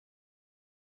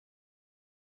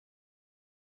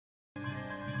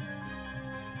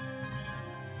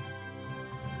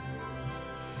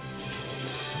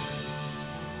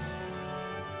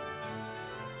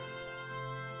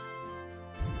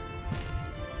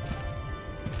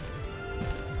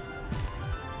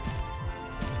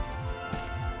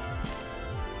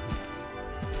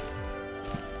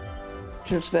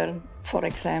Jules Verne, for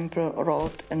example,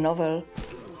 wrote a novel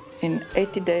in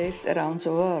 80 days around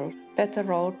the world. Petr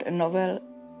wrote a novel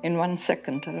in 1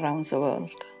 second around the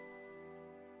world.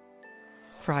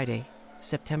 Friday,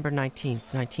 September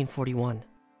 19th, 1941.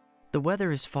 The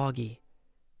weather is foggy.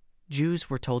 Jews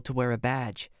were told to wear a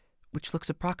badge, which looks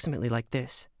approximately like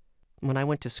this. When I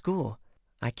went to school,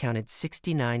 I counted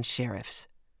 69 sheriffs.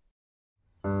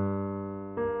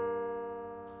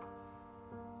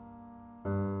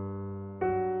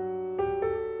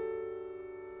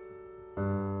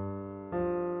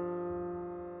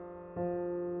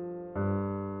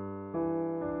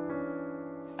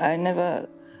 I never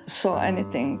saw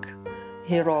anything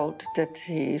he wrote that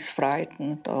he is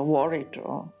frightened or worried,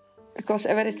 because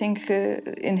everything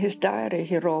in his diary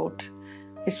he wrote,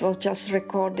 it was just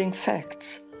recording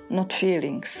facts, not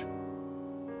feelings.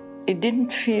 He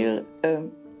didn't feel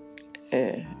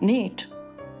a need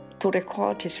to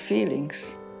record his feelings,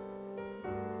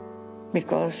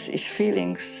 because his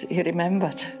feelings he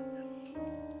remembered,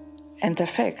 and the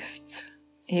facts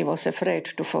he was afraid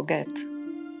to forget.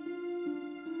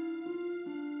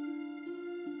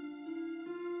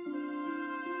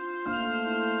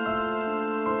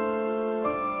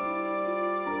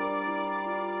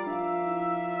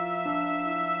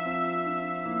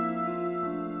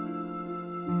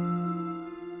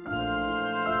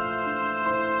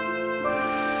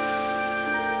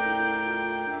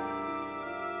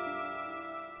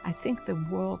 I think the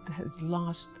world has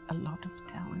lost a lot of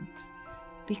talent,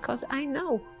 because I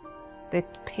know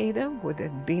that Petr would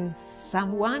have been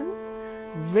someone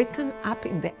written up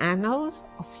in the annals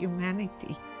of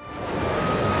humanity.